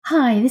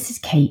Hi, this is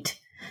Kate.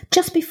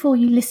 Just before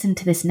you listen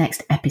to this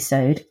next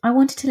episode, I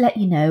wanted to let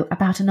you know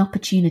about an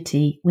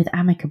opportunity with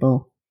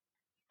Amicable.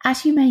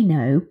 As you may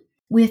know,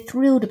 we're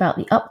thrilled about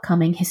the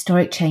upcoming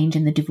historic change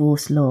in the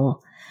divorce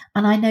law,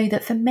 and I know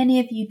that for many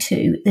of you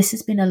too, this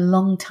has been a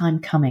long time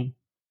coming.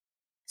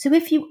 So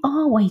if you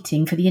are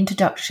waiting for the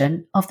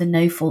introduction of the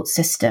no-fault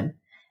system,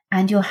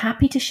 and you're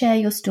happy to share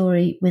your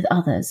story with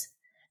others,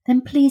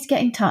 then please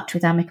get in touch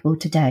with Amicable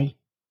today.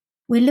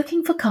 We're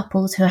looking for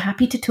couples who are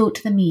happy to talk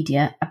to the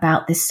media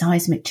about this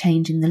seismic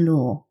change in the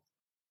law.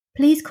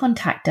 Please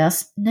contact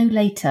us no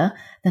later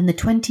than the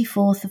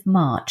 24th of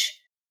March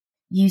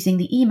using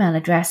the email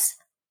address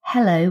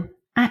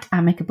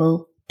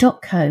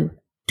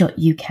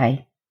hello@amicable.co.uk.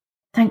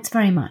 Thanks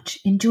very much.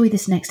 Enjoy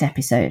this next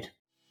episode.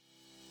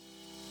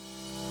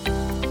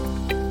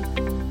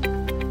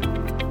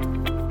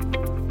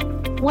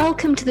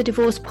 Welcome to the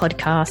Divorce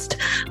Podcast,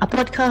 a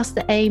podcast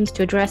that aims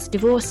to address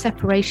divorce,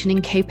 separation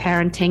and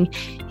co-parenting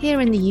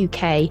here in the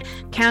UK,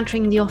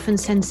 countering the often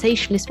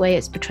sensationalist way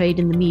it's portrayed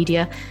in the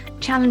media,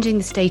 challenging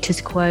the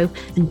status quo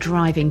and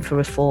driving for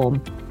reform.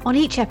 On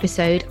each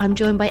episode, I'm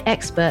joined by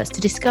experts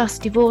to discuss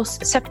divorce,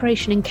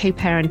 separation and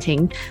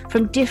co-parenting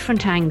from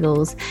different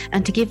angles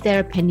and to give their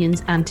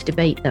opinions and to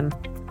debate them.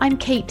 I'm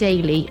Kate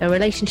Daly, a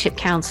relationship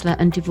counsellor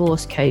and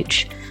divorce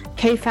coach,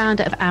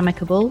 co-founder of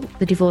Amicable,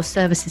 the divorce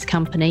services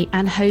company,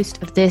 and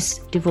host of this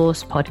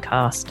divorce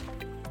podcast.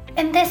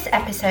 In this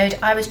episode,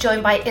 I was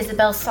joined by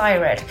Isabel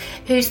Syrud,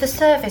 who's the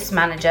service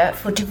manager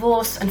for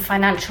divorce and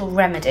financial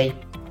remedy.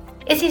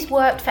 Izzy's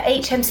worked for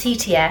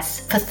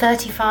HMCTS for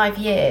 35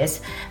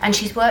 years, and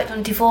she's worked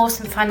on divorce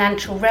and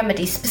financial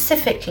remedy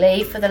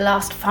specifically for the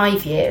last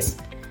 5 years.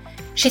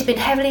 She's been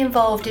heavily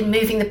involved in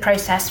moving the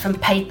process from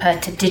paper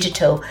to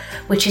digital,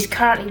 which is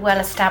currently well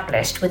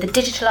established with a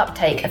digital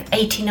uptake of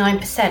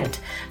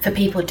 89% for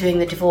people doing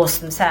the divorce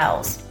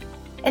themselves.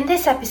 In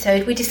this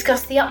episode, we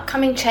discuss the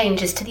upcoming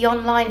changes to the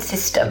online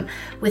system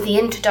with the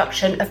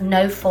introduction of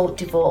no-fault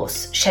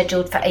divorce,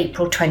 scheduled for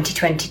April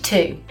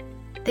 2022.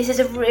 This is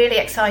a really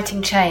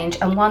exciting change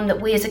and one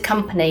that we as a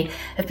company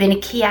have been a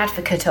key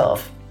advocate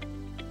of.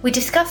 We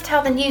discussed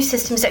how the new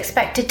system is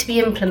expected to be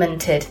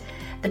implemented,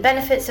 the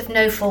benefits of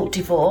no-fault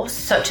divorce,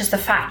 such as the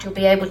fact you'll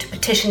be able to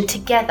petition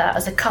together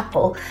as a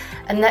couple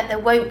and that there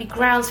won't be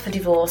grounds for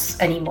divorce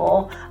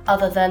anymore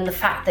other than the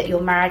fact that your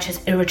marriage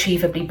has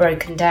irretrievably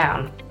broken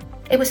down.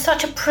 It was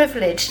such a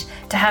privilege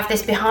to have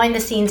this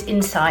behind-the-scenes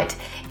insight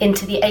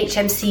into the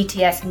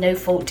HMCTS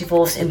no-fault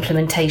divorce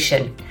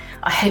implementation.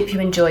 I hope you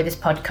enjoy this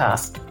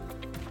podcast.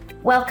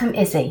 Welcome,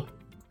 Izzy.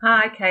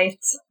 Hi, Kate.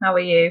 How are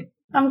you?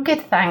 I'm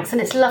good, thanks, and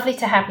it's lovely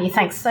to have you.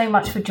 Thanks so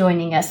much for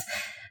joining us.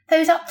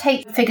 Those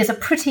uptake figures are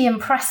pretty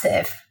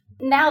impressive.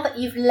 Now that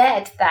you've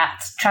led that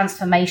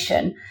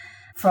transformation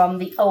from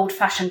the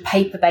old-fashioned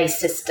paper-based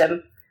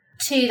system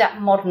to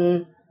that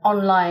modern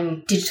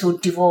online digital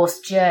divorce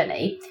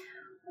journey,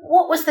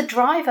 what was the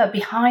driver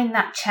behind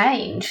that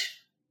change?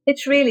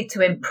 It's really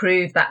to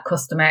improve that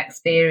customer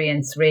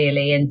experience,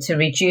 really, and to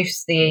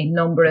reduce the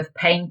number of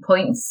pain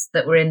points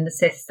that were in the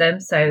system.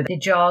 So the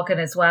jargon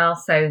as well.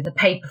 So the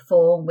paper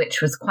form, which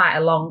was quite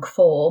a long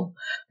form,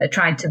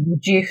 trying to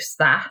reduce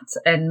that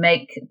and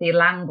make the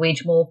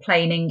language more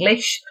plain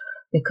English,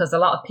 because a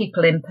lot of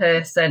people in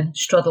person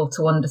struggle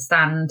to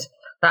understand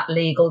that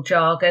legal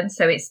jargon.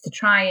 So it's to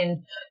try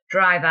and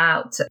drive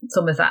out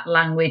some of that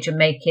language and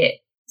make it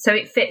so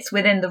it fits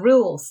within the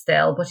rules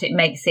still, but it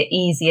makes it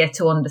easier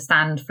to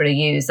understand for a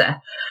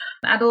user.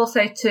 And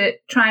also to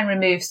try and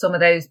remove some of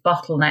those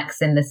bottlenecks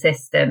in the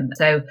system.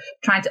 So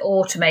trying to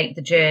automate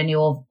the journey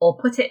or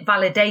put it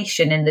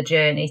validation in the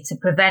journey to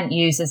prevent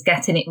users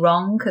getting it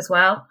wrong as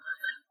well.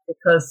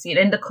 Because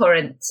in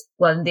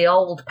the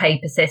old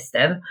paper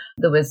system,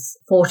 there was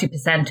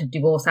 40% of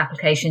divorce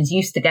applications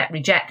used to get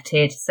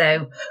rejected.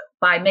 So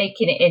by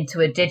making it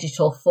into a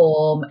digital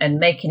form and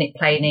making it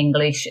plain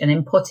English and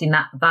inputting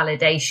that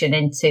validation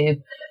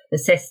into the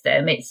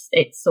system, it's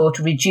sort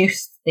of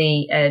reduced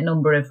the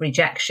number of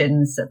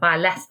rejections by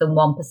less than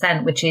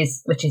 1%, which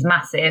is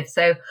massive.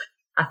 So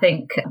I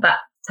think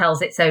that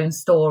tells its own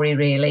story,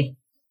 really.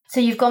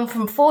 So you've gone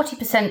from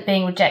 40%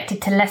 being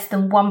rejected to less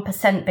than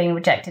 1% being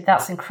rejected.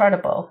 That's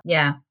incredible.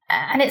 Yeah.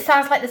 And it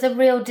sounds like there's a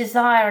real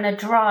desire and a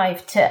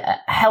drive to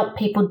help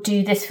people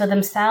do this for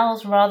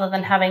themselves rather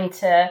than having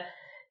to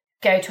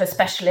go to a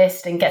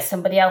specialist and get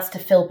somebody else to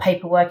fill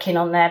paperwork in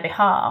on their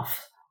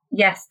behalf.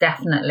 Yes,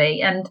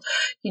 definitely. And,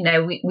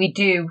 we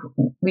do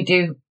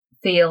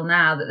feel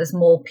now that there's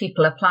more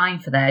people applying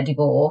for their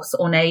divorce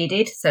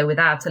unaided, so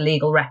without a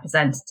legal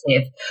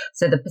representative.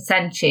 So the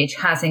percentage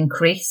has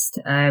increased.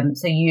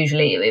 So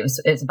usually it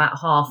was about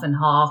half and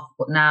half,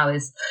 but now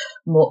is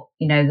more,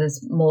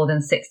 there's more than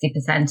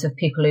 60% of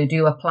people who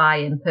do apply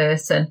in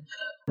person,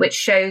 which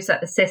shows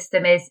that the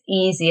system is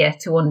easier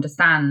to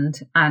understand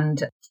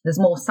and there's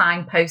more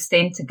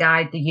signposting to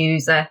guide the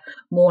user,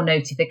 more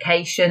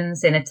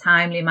notifications in a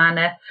timely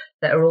manner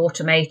that are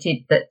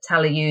automated that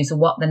tell a user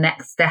what the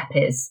next step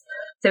is.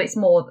 So it's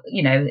more,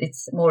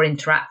 it's more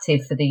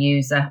interactive for the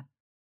user.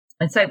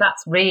 And so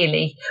that's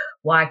really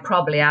why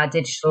probably our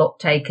digital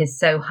uptake is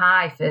so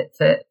high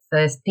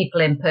for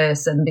people in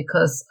person,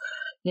 because,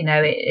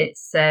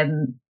 it's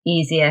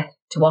easier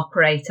to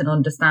operate and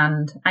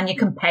understand. And you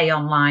can pay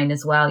online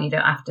as well. You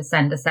don't have to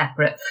send a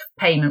separate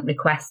payment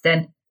request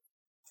in.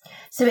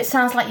 So it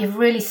sounds like you've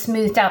really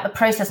smoothed out the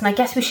process. And I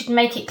guess we should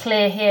make it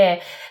clear here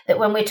that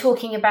when we're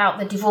talking about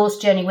the divorce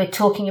journey, we're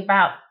talking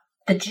about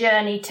the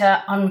journey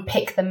to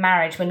unpick the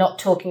marriage. We're not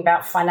talking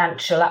about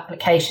financial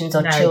applications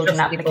or children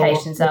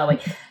applications, are we?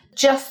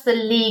 Just the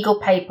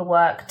legal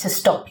paperwork to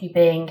stop you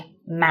being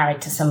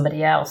married to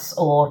somebody else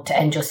or to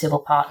end your civil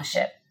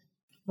partnership.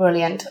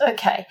 Brilliant.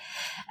 Okay.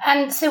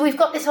 And so we've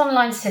got this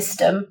online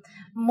system.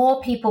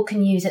 More people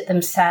can use it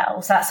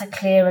themselves. That's a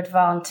clear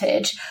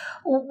advantage.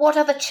 What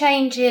other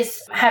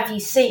changes have you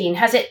seen?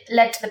 Has it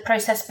led to the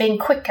process being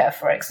quicker,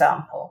 for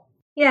example?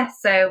 Yeah,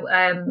 so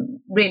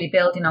really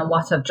building on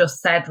what I've just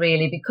said,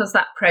 really, because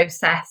that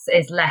process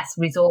is less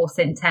resource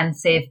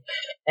intensive,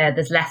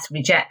 there's less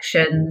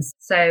rejections.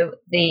 So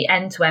the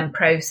end-to-end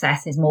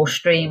process is more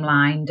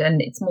streamlined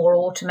and it's more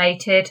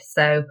automated.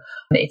 So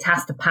it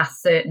has to pass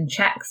certain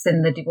checks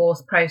in the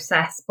divorce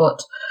process,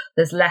 but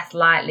there's less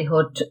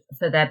likelihood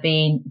for there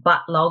being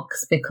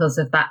backlogs because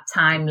of that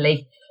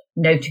timely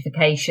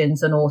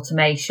notifications and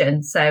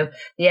automation. So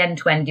the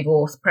end-to-end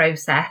divorce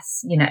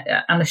process,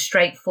 and a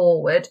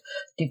straightforward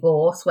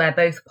divorce where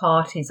both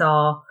parties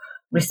are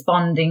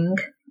responding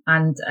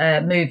and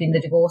moving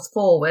the divorce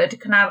forward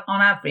can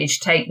on average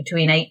take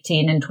between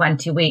 18 and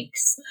 20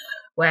 weeks,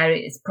 where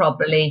it's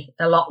probably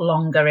a lot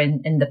longer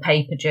in the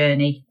paper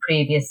journey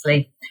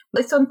previously.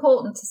 It's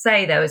important to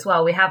say, though, as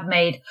well, we have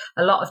made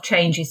a lot of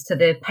changes to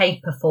the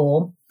paper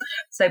form.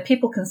 So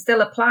people can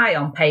still apply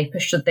on paper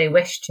should they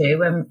wish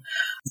to.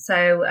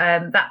 So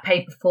that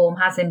paper form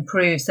has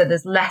improved. So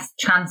there's less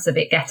chance of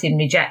it getting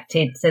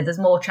rejected. So there's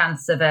more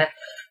chance of a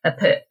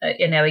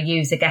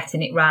user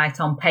getting it right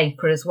on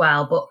paper as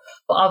well.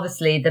 But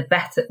obviously the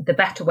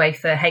better way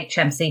for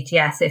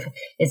HMCTS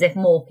is if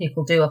more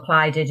people do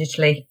apply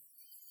digitally.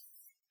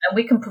 And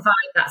we can provide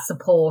that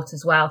support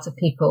as well to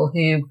people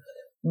who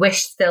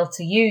wish still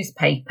to use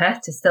paper,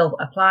 to still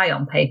apply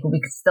on paper.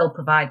 We could still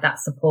provide that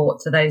support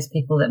to those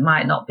people that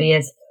might not be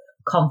as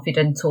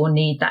confident or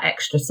need that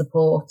extra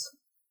support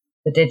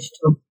for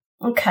digital.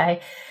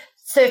 Okay.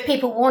 So if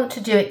people want to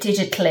do it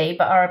digitally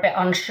but are a bit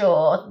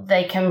unsure,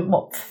 they can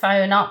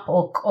phone up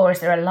or is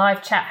there a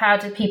live chat? How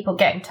do people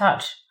get in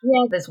touch?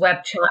 Yeah, there's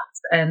web chat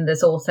and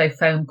there's also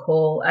phone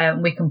call.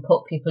 We can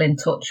put people in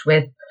touch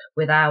with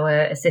our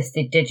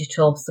assisted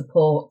digital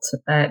support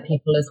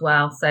people as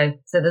well. So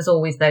there's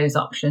always those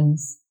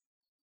options.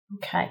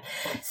 Okay.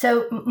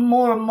 So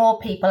more and more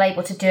people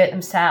able to do it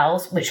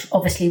themselves, which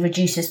obviously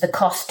reduces the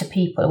cost to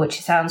people,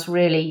 which sounds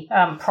really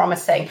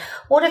promising.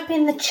 What have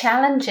been the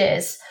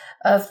challenges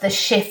of the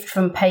shift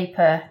from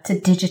paper to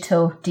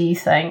digital, do you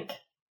think?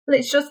 Well,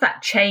 it's just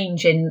that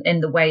change in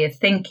the way of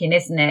thinking,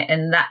 isn't it?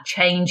 And that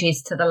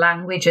changes to the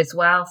language as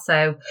well.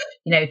 So,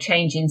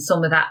 changing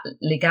some of that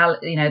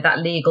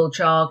legal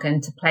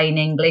jargon to plain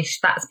English,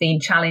 that's been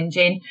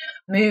challenging.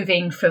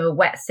 Moving from a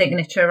wet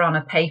signature on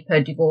a paper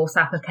divorce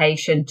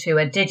application to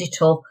a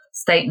digital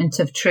statement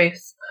of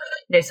truth.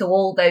 So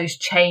all those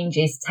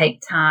changes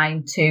take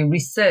time to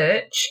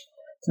research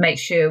to make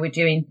sure we're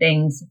doing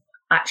things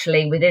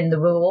actually within the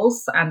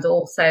rules, and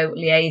also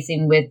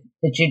liaising with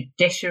the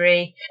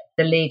judiciary,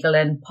 the legal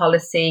and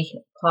policy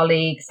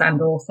colleagues, and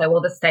also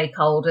other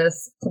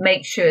stakeholders to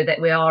make sure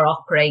that we are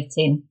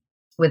operating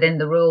within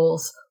the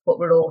rules, but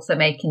we're also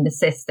making the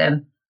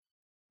system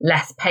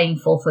less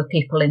painful for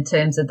people in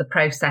terms of the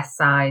process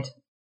side.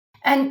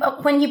 And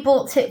when you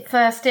brought it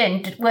first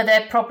in, were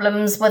there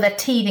problems, were there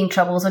teething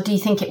troubles, or do you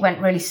think it went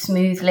really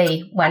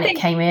smoothly when it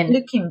came in?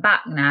 Looking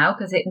back now,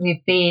 because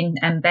we've been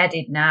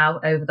embedded now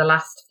over the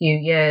last few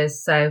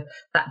years, so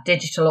that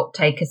digital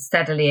uptake has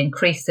steadily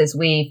increased as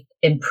we've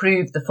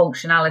improved the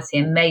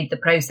functionality and made the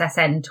process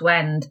end to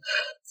end.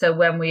 So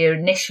when we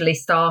initially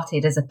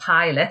started as a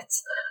pilot,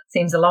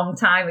 seems a long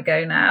time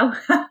ago now,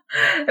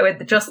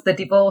 with just the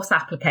divorce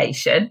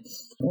application,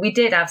 we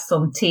did have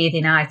some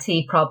teething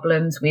IT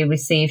problems. We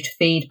received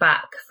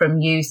feedback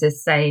from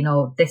users saying,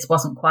 this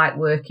wasn't quite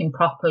working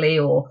properly,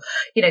 or,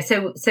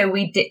 so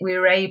we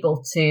were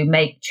able to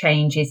make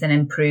changes and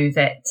improve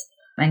it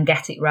and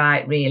get it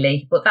right,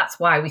 really. But that's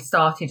why we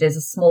started as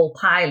a small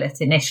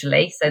pilot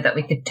initially, so that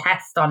we could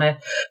test on a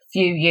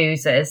few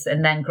users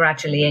and then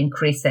gradually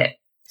increase it.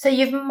 So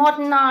you've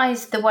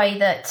modernised the way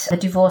that the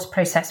divorce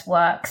process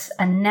works,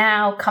 and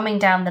now coming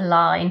down the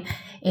line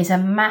is a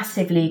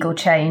massive legal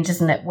change,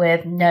 isn't it,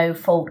 with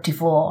no-fault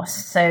divorce.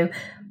 So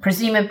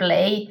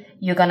presumably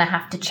you're going to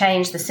have to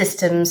change the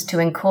systems to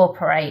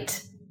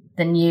incorporate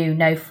the new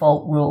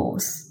no-fault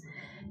rules.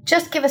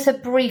 Just give us a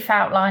brief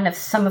outline of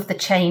some of the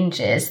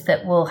changes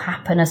that will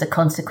happen as a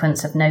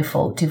consequence of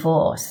no-fault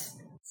divorce.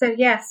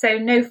 So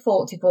no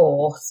fault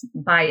divorce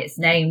by its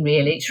name,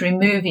 really. It's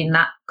removing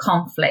that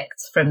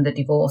conflict from the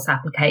divorce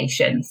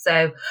application.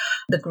 So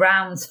the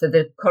grounds for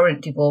the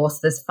current divorce,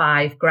 there's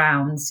 5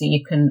 grounds. So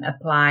you can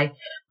apply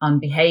on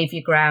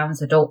behaviour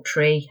grounds,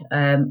 adultery,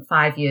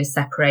 5 years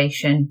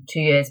separation, 2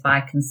 years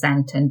by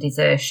consent and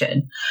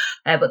desertion.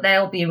 But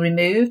they'll be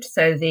removed.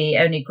 So the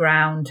only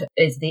ground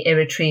is the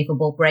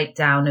irretrievable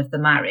breakdown of the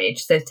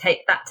marriage. So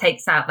that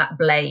takes out that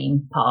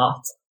blame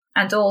part.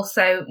 And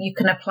also you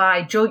can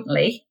apply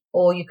jointly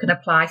or you can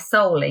apply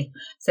solely.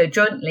 So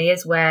jointly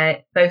is where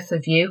both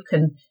of you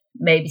can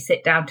maybe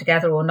sit down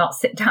together or not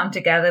sit down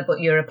together, but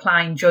you're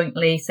applying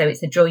jointly. So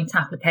it's a joint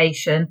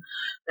application.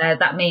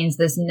 That means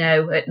there's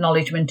no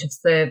acknowledgement of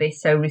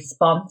service, so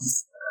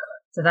response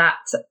to that.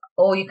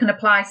 Or you can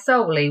apply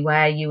solely,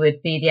 where you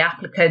would be the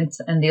applicant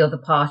and the other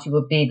party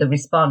would be the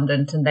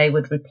respondent, and they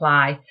would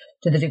reply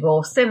to the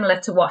divorce, similar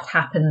to what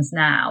happens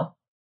now.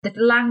 The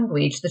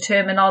language, the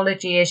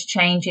terminology is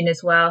changing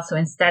as well. So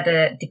instead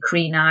of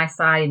decree nisi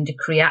and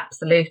decree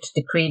absolute,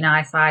 decree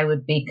nisi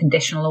would be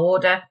conditional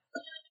order.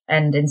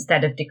 And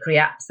instead of decree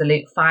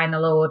absolute,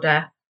 final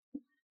order.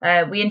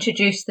 We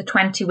introduced the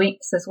 20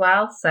 weeks as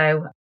well.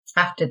 So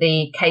after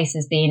the case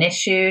has been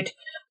issued,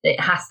 it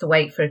has to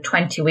wait for a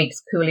 20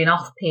 weeks cooling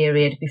off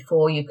period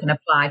before you can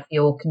apply for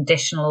your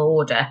conditional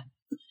order.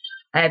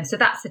 So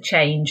that's a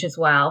change as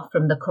well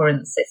from the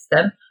current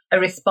system. A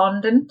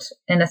respondent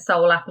in a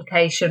sole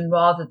application,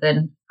 rather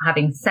than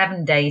having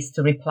 7 days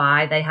to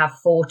reply, they have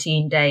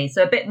 14 days.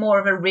 So a bit more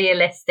of a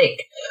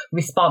realistic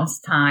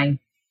response time.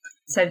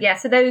 So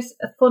those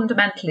are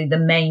fundamentally the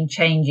main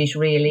changes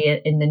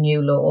really in the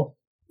new law.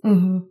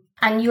 Mm-hmm.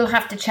 And you'll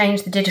have to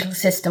change the digital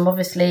system,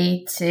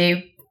 obviously,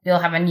 you'll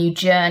have a new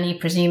journey,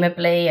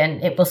 presumably,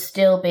 and it will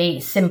still be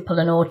simple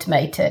and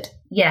automated.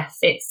 Yes,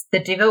 it's the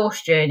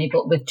divorce journey,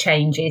 but with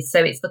changes.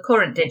 So it's the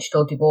current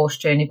digital divorce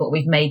journey, but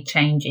we've made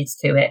changes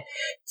to it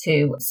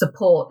to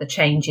support the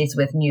changes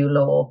with new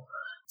law,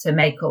 to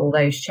make all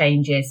those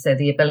changes. So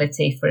the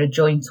ability for a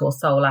joint or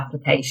sole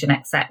application,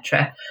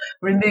 etc.,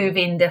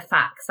 removing the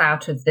facts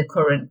out of the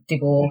current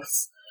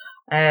divorce.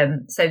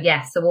 So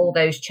all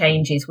those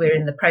changes we're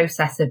in the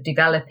process of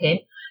developing,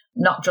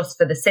 not just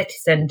for the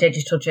citizen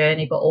digital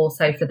journey, but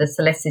also for the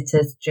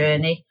solicitor's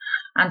journey,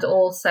 and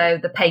also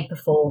the paper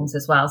forms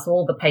as well. So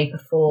all the paper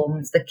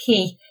forms, the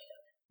key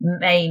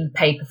main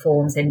paper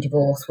forms in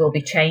divorce will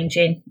be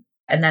changing,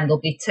 and then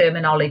there'll be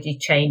terminology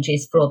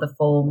changes for other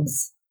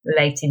forms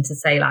relating to,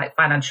 say, like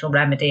financial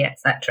remedy,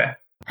 etc.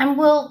 And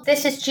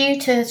this is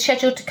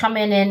scheduled to come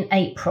in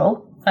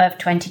April of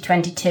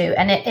 2022,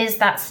 and is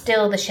that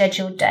still the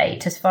scheduled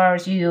date as far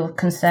as you're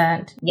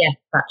concerned? Yes,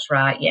 that's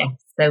right, yes.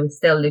 So we're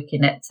still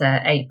looking at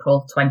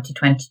April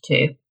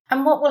 2022.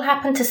 And what will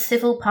happen to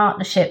civil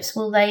partnerships?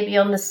 Will they be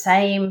on the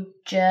same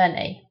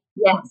journey?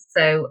 Yes,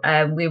 so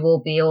we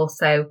will be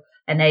also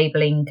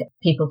enabling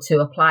people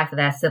to apply for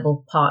their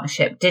civil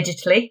partnership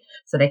digitally,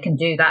 so they can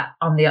do that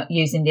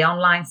using the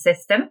online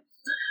system.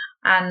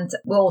 And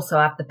we'll also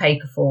have the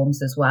paper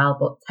forms as well,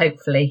 but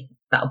hopefully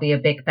that'll be a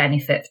big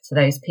benefit to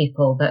those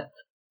people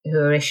who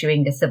are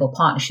issuing a civil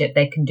partnership.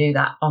 They can do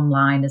that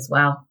online as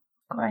well.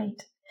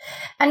 Great.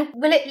 And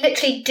will it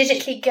literally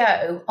digitally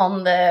go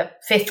on the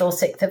 5th or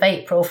 6th of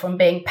April from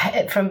being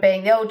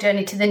the old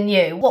journey to the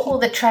new? What will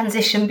the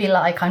transition be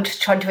like? I'm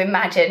just trying to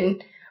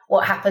imagine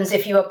what happens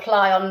if you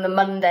apply on the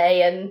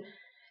Monday and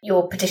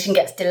your petition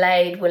gets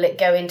delayed. Will it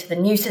go into the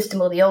new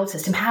system or the old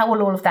system? How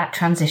will all of that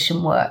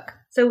transition work?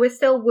 So we're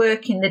still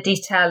working the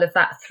detail of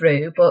that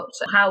through, but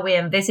how we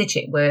envisage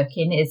it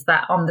working is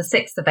that on the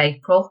 6th of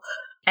April,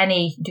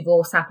 any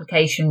divorce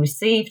application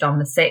received on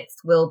the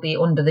 6th will be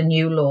under the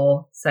new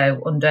law,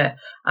 so under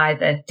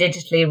either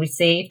digitally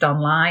received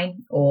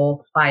online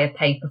or via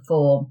paper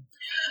form.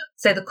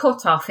 So the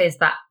cut-off is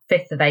that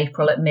 5th of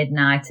April at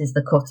midnight is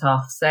the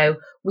cut-off. So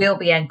we'll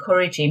be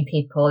encouraging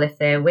people, if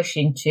they're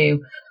wishing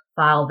to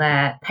file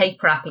their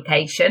paper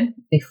application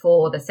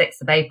before the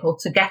 6th of April,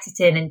 to get it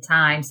in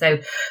time. So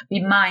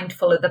be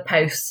mindful of the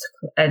post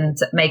and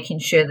making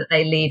sure that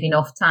they leave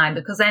enough time,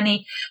 because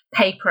any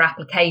paper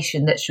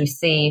application that's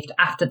received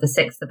after the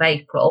 6th of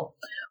April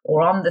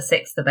or on the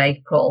 6th of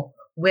April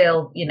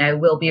will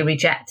be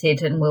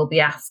rejected, and we'll be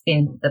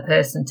asking the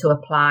person to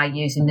apply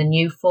using the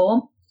new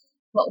form.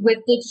 But with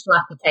digital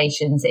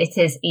applications, it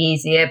is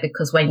easier,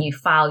 because when you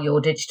file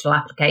your digital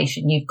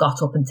application, you've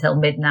got up until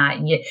midnight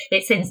and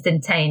it's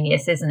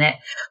instantaneous, isn't it?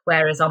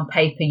 Whereas on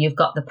paper, you've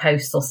got the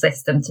postal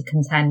system to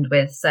contend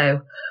with.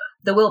 So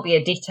there will be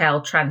a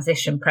detailed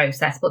transition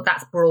process, but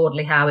that's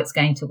broadly how it's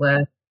going to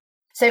work.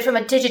 So from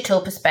a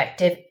digital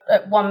perspective,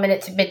 at 1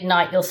 minute to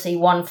midnight, you'll see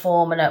one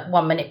form, and at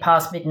 1 minute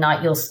past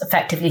midnight, you'll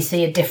effectively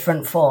see a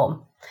different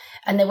form.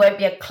 And there won't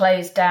be a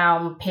closed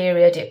down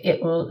period.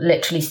 It will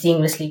literally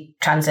seamlessly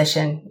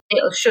transition.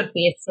 It should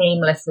be as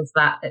seamless as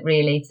that,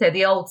 really. So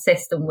the old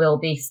system will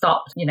be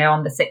stopped,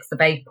 on the 6th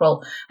of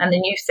April, and the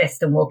new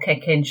system will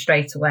kick in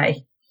straight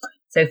away.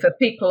 So for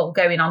people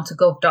going on to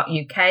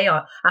gov.uk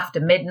or after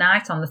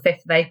midnight on the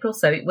 5th of April,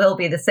 so it will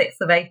be the 6th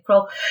of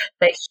April,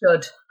 they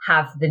should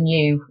have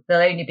they'll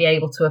only be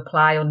able to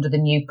apply under the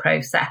new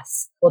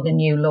process or the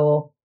new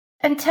law.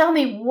 And tell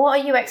me, what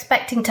are you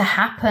expecting to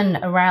happen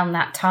around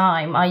that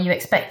time? Are you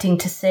expecting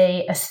to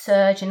see a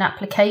surge in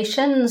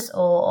applications,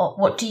 or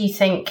what do you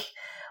think,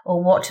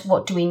 or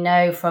what do we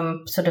know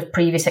from sort of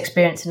previous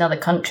experience in other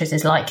countries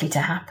is likely to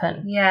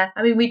happen? Yeah,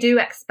 I mean, we do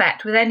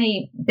expect with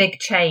any big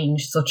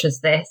change such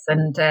as this,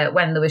 and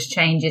when there was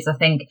changes, I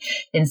think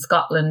in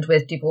Scotland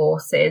with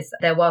divorces,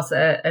 there was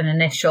an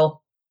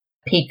initial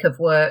peak of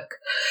work.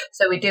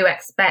 So we do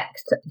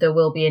expect there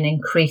will be an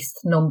increased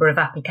number of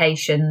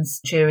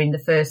applications during the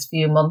first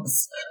few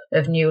months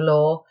of new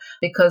law,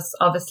 because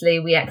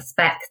obviously we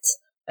expect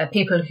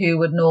people who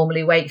would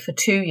normally wait for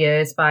 2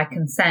 years by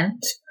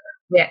consent,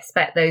 we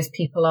expect those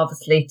people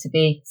obviously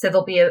so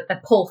there'll be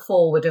a pull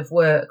forward of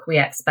work, we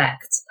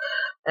expect.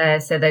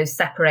 So those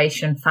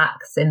separation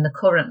facts in the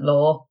current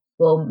law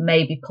will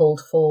maybe pulled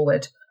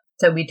forward.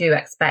 So we do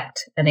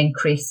expect an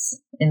increase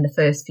in the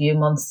first few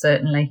months,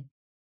 certainly.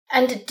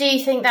 And do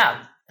you think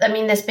that, I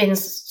mean, there's been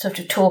sort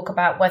of talk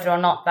about whether or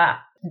not that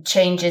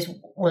changes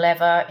will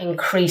ever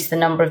increase the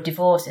number of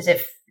divorces.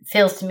 It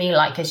feels to me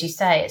like, as you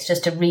say, it's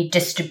just a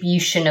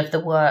redistribution of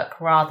the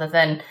work rather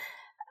than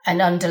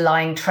an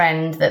underlying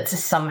trend that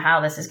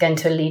somehow this is going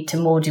to lead to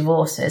more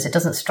divorces. It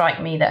doesn't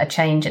strike me that a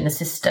change in the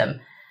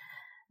system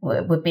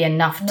would be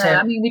enough to... No,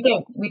 I mean,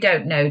 we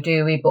don't know,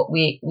 do we? But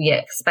we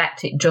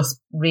expect it just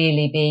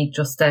really be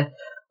just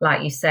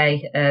like you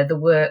say, the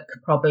work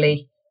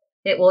probably...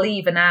 It will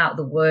even out,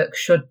 the work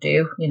should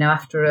do,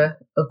 after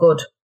a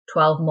good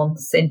 12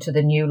 months into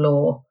the new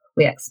law.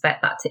 We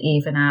expect that to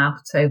even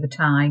out over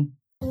time.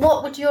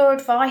 What would your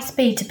advice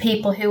be to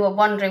people who are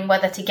wondering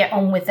whether to get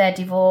on with their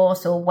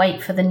divorce or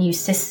wait for the new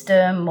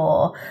system?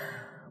 Or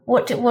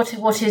what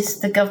is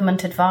the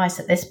government advice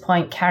at this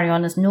point? Carry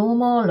on as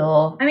normal?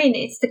 Or I mean,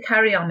 it's to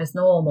carry on as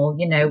normal.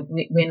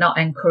 We're not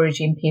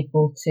encouraging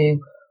people to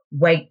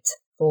wait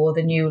for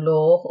the new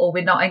law, or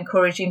we're not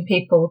encouraging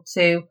people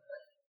to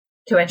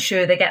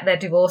ensure they get their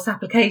divorce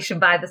application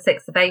by the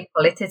 6th of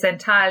April. It is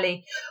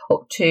entirely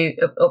up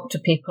to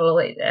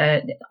people.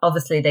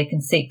 Obviously, they can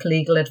seek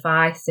legal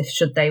advice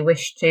should they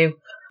wish to,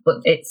 but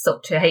it's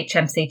up to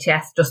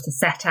HMCTS just to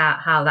set out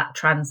how that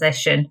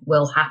transition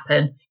will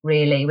happen,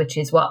 really, which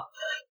is what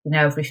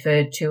I've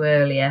referred to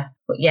earlier.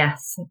 But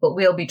yes,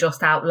 we'll be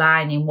just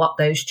outlining what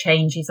those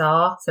changes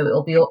are. So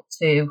it'll be up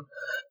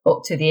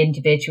to the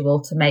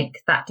individual to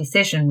make that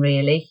decision,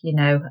 really.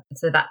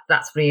 So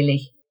that's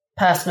really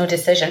personal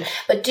decision.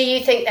 But do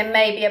you think there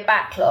may be a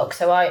backlog?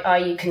 So are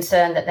you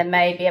concerned that there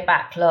may be a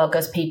backlog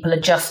as people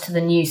adjust to the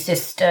new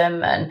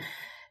system? And,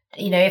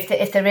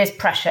 if there is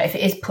pressure, if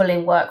it is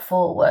pulling work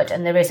forward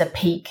and there is a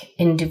peak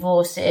in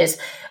divorces,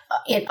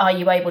 are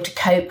you able to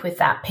cope with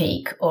that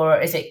peak? Or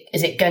is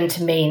it going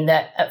to mean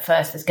that at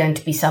first there's going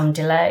to be some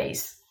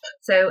delays?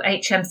 So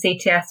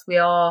HMCTS, we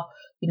are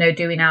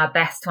doing our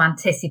best to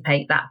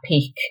anticipate that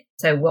peak.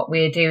 So what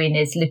we're doing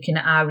is looking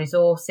at our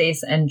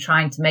resources and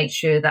trying to make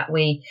sure that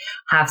we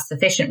have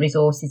sufficient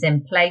resources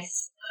in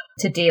place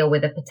to deal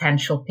with a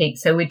potential peak.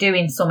 So we're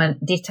doing some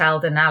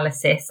detailed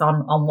analysis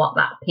on what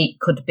that peak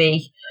could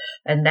be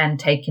and then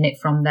taking it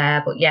from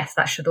there. But yes,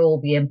 that should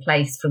all be in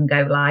place from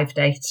go live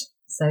date.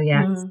 So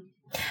yes.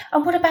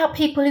 And what about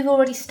people who've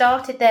already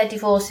started their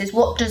divorces?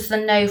 What does the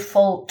no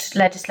fault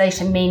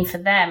legislation mean for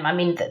them? I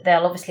mean,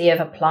 they'll obviously have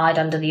applied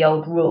under the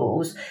old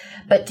rules,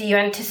 but do you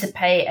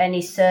anticipate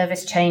any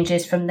service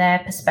changes from their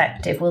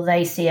perspective? Will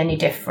they see any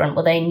different?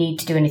 Will they need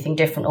to do anything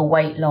different or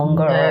wait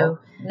longer?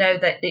 No,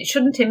 that it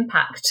shouldn't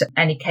impact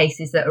any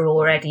cases that are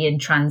already in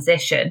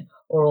transition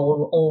or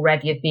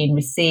already have been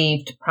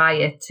received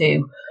prior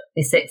to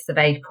the 6th of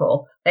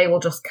April. They will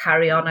just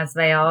carry on as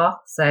they are.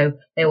 So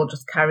they will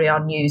just carry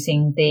on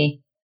using the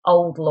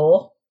old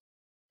law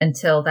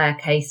until their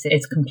case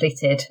is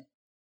completed.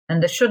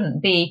 And there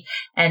shouldn't be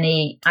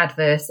any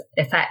adverse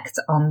effect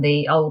on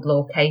the old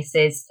law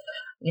cases.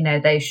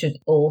 They should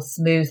all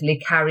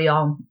smoothly carry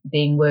on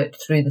being worked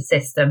through the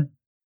system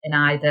in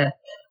either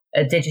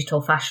a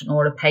digital fashion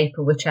or a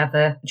paper,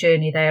 whichever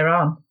journey they're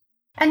on.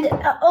 And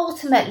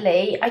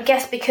ultimately, I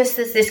guess because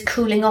there's this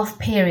cooling off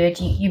period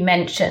you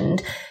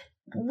mentioned,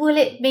 will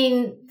it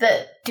mean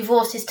that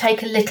divorces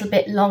take a little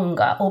bit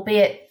longer,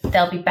 albeit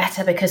they'll be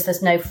better because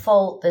there's no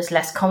fault, there's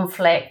less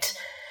conflict,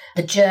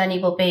 the journey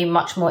will be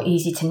much more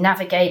easy to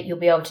navigate, you'll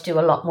be able to do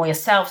a lot more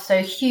yourself,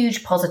 so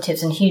huge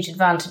positives and huge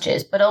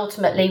advantages. But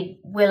ultimately,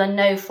 will a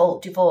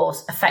no-fault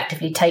divorce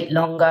effectively take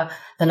longer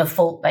than a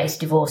fault-based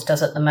divorce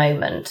does at the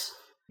moment?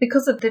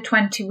 Because of the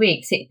 20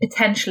 weeks,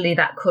 potentially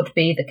that could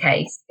be the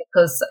case,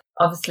 because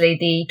obviously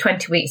the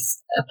 20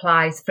 weeks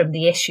applies from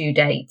the issue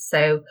date.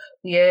 So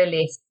the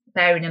earliest,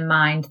 bearing in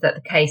mind that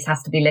the case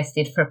has to be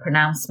listed for a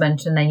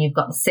pronouncement and then you've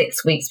got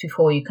 6 weeks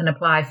before you can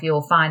apply for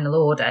your final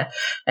order,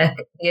 the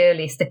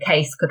earliest the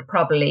case could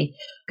probably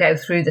go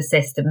through the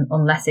system,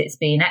 unless it's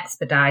been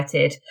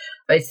expedited,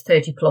 it's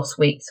 30 plus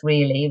weeks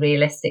really,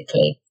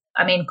 realistically.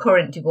 I mean,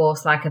 current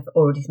divorce, like I've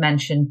already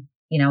mentioned,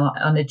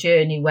 on a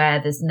journey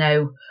where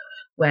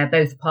where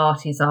both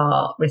parties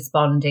are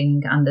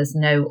responding and there's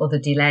no other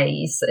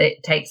delays,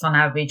 it takes on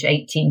average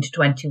 18 to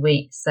 20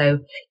 weeks. So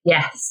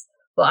yes,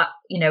 but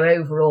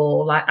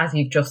overall, like as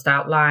you've just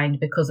outlined,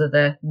 because of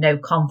the no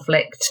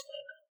conflict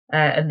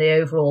and the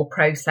overall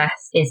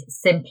process is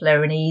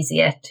simpler and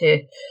easier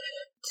to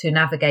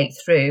navigate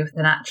through,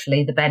 then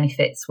actually the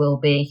benefits will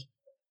be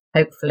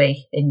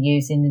hopefully in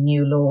using the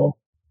new law.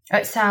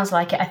 It sounds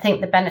like it. I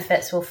think the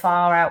benefits will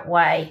far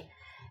outweigh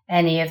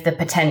any of the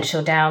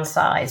potential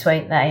downsides,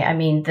 won't they? I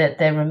mean, the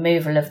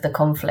removal of the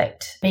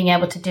conflict, being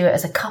able to do it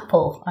as a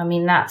couple. I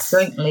mean, that's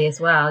jointly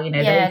as well,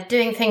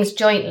 doing things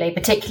jointly,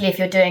 particularly if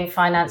you're doing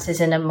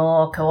finances in a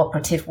more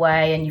cooperative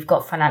way and you've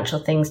got financial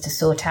things to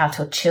sort out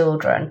or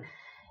children.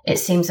 It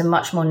seems a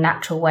much more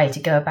natural way to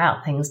go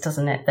about things,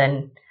 doesn't it,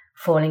 than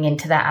falling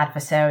into that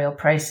adversarial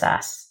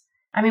process.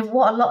 I mean,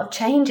 what a lot of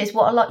changes,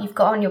 what a lot you've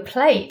got on your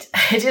plate.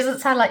 It doesn't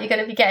sound like you're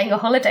going to be getting a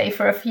holiday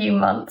for a few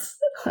months.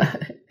 No,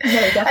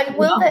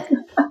 definitely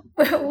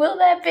and will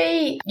there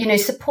be,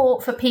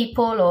 support for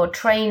people or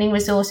training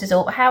resources,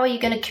 or how are you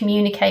going to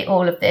communicate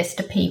all of this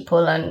to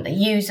people and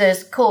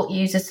users, court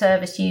users,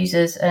 service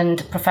users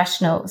and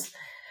professionals?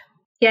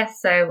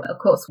 Yes, so of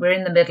course we're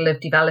in the middle of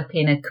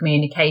developing a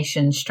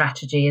communication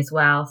strategy as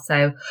well.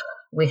 So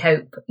we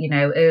hope,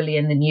 early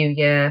in the new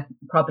year,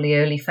 probably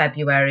early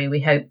February,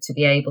 we hope to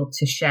be able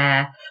to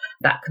share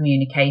that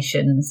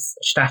communications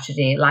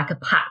strategy, like a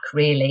pack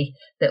really,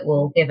 that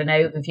will give an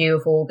overview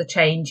of all the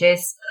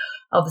changes.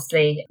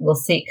 Obviously, we'll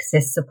seek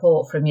this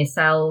support from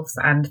yourselves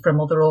and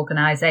from other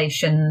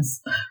organisations.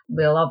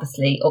 We'll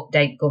obviously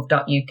update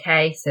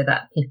gov.uk so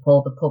that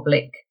people, the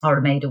public,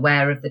 are made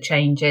aware of the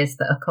changes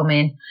that are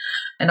coming.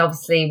 And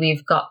obviously,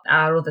 we've got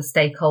our other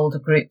stakeholder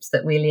groups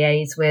that we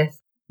liaise with,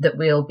 that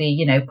we'll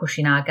be,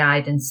 pushing our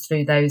guidance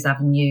through those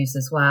avenues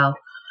as well.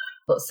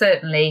 But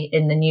certainly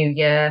in the new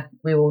year,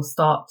 we will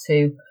start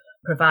to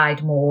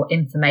provide more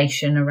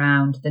information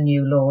around the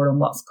new law and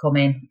what's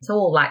coming. It's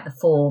all like the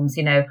forms,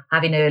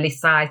 having early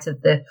sight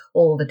of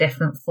all the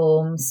different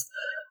forms,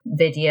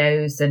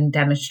 videos and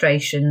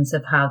demonstrations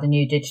of how the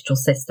new digital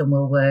system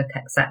will work,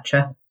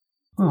 etc.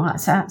 Oh,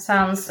 that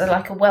sounds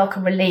like a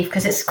welcome relief,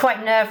 because it's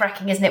quite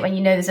nerve-wracking, isn't it, when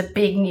you know there's a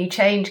big new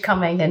change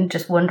coming and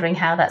just wondering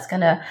how that's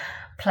going to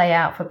play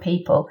out for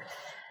people.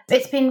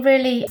 It's been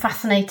really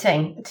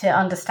fascinating to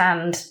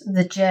understand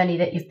the journey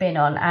that you've been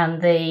on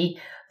and the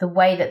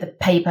way that the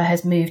paper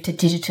has moved to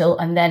digital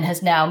and then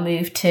has now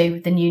moved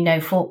to the new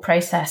no-fault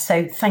process.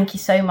 So thank you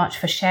so much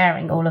for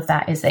sharing all of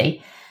that,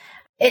 Izzy.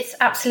 It's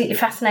absolutely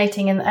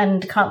fascinating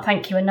and can't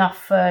thank you enough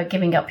for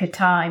giving up your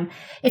time.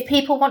 If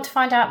people want to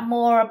find out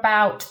more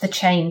about the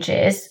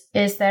changes,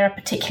 is there a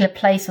particular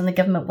place on the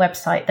government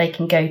website they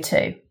can go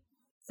to?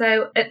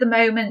 So at the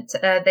moment,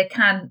 they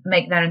can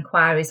make their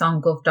inquiries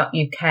on gov.uk,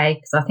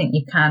 because I think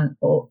you can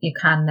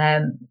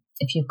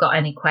if you've got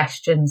any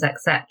questions,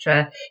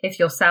 etc. If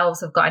yourselves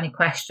have got any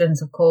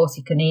questions, of course,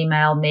 you can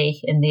email me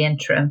in the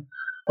interim.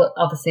 But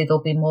obviously,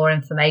 there'll be more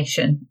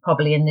information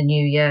probably in the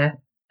new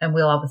year. And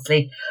we'll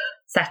obviously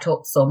set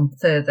up some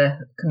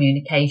further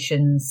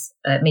communications,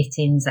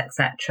 meetings,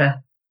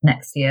 etc.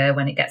 next year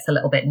when it gets a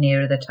little bit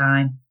nearer the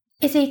time.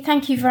 Izzy,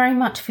 thank you very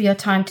much for your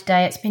time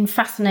today. It's been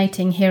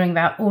fascinating hearing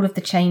about all of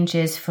the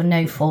changes for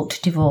no-fault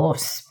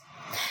divorce.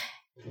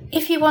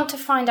 If you want to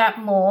find out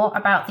more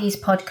about these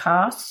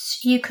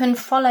podcasts, you can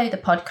follow the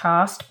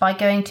podcast by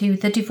going to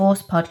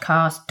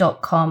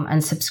thedivorcepodcast.com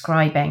and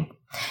subscribing.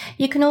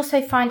 You can also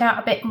find out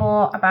a bit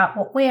more about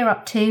what we're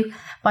up to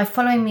by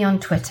following me on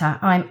Twitter.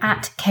 I'm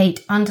at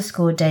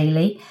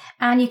Kate_Daly,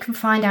 and you can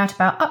find out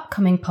about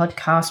upcoming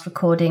podcast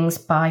recordings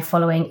by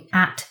following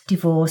at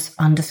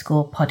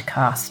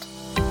divorce_podcast.